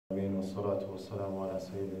والصلاة والسلام على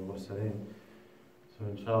سيد المرسلين. So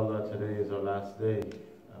inshallah today is our last day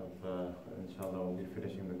of inshallah we'll be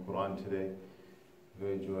finishing the Quran today.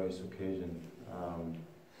 Very joyous occasion.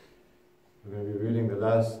 We're going to be reading the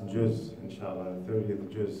last juz, inshallah, the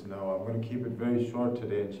 30th juz. Now I'm going to keep it very short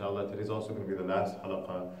today, inshallah. Today's also going to be the last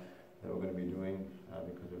halaqah that we're going to be doing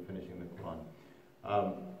because we're finishing the Quran.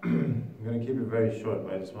 I'm going to keep it very short,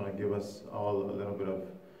 but I just want to give us all a little bit of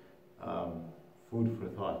food for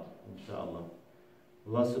thought, inshallah.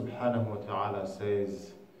 Allah subhanahu wa ta'ala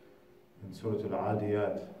says in Surah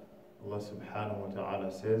Al-Adiyat, Allah subhanahu wa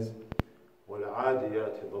ta'ala says,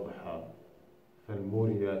 وَالْعَادِيَاتِ ضَبْحًا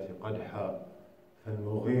فَالْمُورِيَاتِ قَدْحًا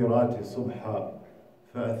فَالْمُغِيرَاتِ صُبْحًا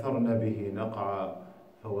فَأَثَرْنَ بِهِ نَقْعًا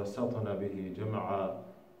فَوَسَطْنَ بِهِ جَمْعًا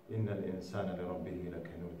إِنَّ الْإِنسَانَ لِرَبِّهِ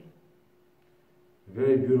لَكَنُودٌ.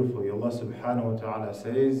 Very beautifully, Allah subhanahu wa ta'ala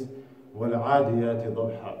says, وَالْعَادِيَاتِ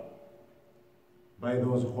ضَبْحًا, by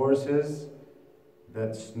those horses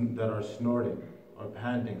that are snorting or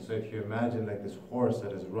panting. So if you imagine like this horse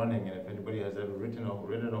that is running, and if anybody has ever ridden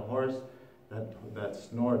a horse, that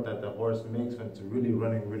snort that the horse makes when it's really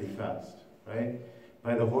running really fast, right?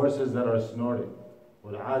 By the horses that are snorting.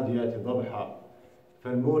 وَالْعَادِيَاتِ ضَبْحًا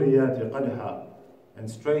فَالْمُورِيَاتِ قَدْحًا,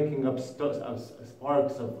 and striking up sparks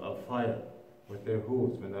of fire with their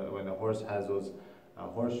hooves. When the horse has those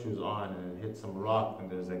horseshoes on and it hits some rock,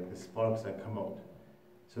 and there's like the sparks that come out.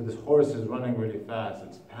 So this horse is running really fast,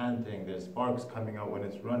 it's panting, there's sparks coming out when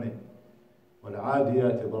it's running.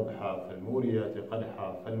 وَالْعَادِيَاتِ ضَبْحًا فَالْمُورِيَاتِ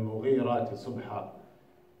قَدْحًا فَالْمُغِيرَاتِ صُبْحًا,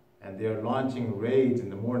 and they are launching raids in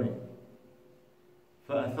the morning.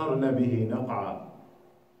 فَأَثَرْنَ بِهِ نَقْعًا,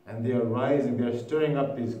 and they are rising, they are stirring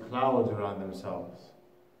up these clouds around themselves.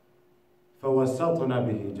 فَوَسَطْنَ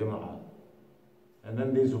بِهِ جَمْعًا, and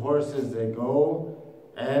then these horses, they go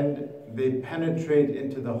and they penetrate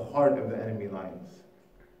into the heart of the enemy lines.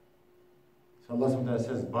 So Allah subhanahu wa ta'ala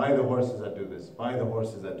says, by the horses that do this, by the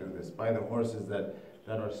horses that do this, by the horses that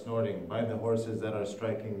are snorting, by the horses that are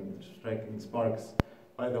striking sparks,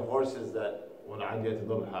 by the horses that وَالْعَادِيَاتِ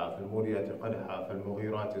ضَبْحًا فَالْمُورِيَاتِ قَدْحًا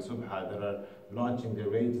فَالْمُغِيرَاتِ صُبْحًا, that are launching their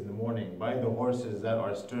raids in the morning, by the horses that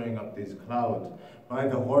are stirring up these clouds, by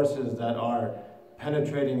the horses that are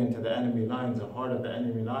penetrating into the enemy lines, the heart of the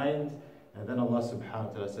enemy lines. And then Allah subhanahu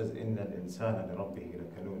wa ta'ala says, إِنَّ الْإِنسَانَ لِرَبِّهِ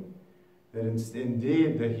لَكَنُودٌ, that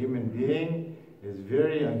indeed the human being is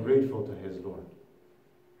very ungrateful to his Lord.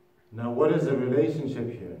 Now what is the relationship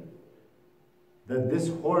here? That this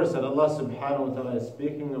horse that Allah subhanahu wa ta'ala is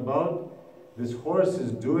speaking about, this horse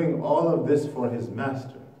is doing all of this for his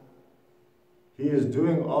master. He is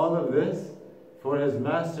doing all of this for his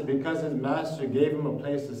master because his master gave him a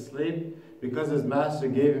place to sleep, because his master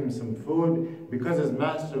gave him some food, because his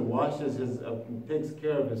master washes takes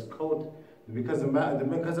care of his coat, because the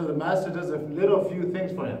master does a little few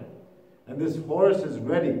things for him. And this horse is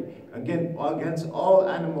ready, again, against all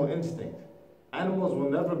animal instinct. Animals will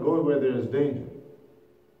never go where there is danger.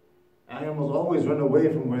 Animals always run away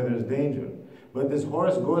from where there is danger. But this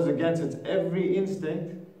horse goes against its every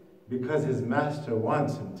instinct because his master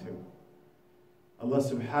wants him to. Allah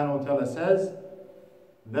subhanahu wa ta'ala says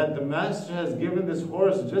that the master has given this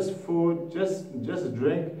horse just food, just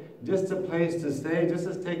drink, just a place to stay, just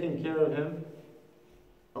as taking care of him.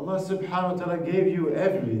 Allah subhanahu wa ta'ala gave you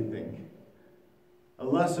everything.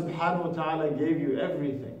 Allah subhanahu wa ta'ala gave you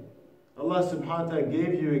everything. Allah subhanahu wa ta'ala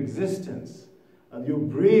gave you existence. And you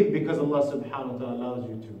breathe because Allah subhanahu wa ta'ala allows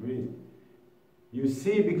you to breathe. You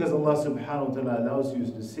see because Allah subhanahu wa ta'ala allows you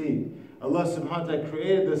to see. Allah subhanahu wa ta'ala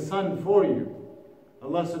created the sun for you.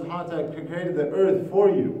 Allah subhanahu wa ta'ala created the earth for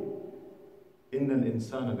you. إِنَّ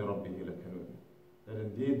الْإِنسَانَ لِرَبِّهِ لَكَنُودٌ, that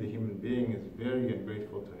indeed the human being is very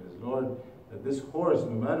ungrateful to his Lord. That this horse, no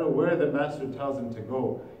matter where the master tells him to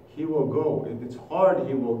go, he will go. If it's hard,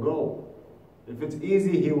 he will go. If it's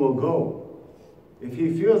easy, he will go. If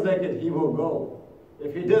he feels like it, he will go.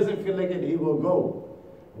 If he doesn't feel like it, he will go.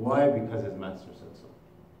 Why? Because his master said so.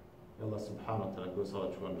 Allah subhanahu wa ta'ala gives us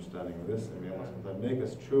all a true understanding of this, and may Allah subhanahu wa ta'ala make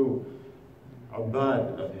us true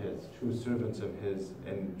abad of his, true servants of his,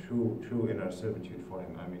 and true in our servitude for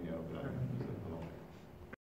him. Ameen ya Rabbal Alamin.